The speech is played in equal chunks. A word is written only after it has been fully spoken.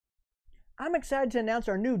I'm excited to announce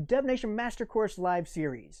our new DevNation Master Course live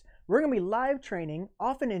series. We're going to be live training,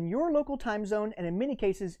 often in your local time zone and in many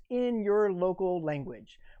cases in your local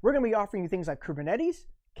language. We're going to be offering you things like Kubernetes,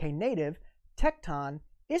 Knative, Tekton,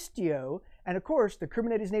 Istio, and of course the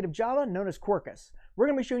Kubernetes native Java known as Quarkus. We're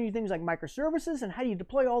going to be showing you things like microservices and how you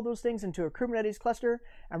deploy all those things into a Kubernetes cluster,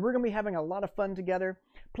 and we're going to be having a lot of fun together.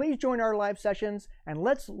 Please join our live sessions and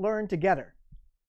let's learn together.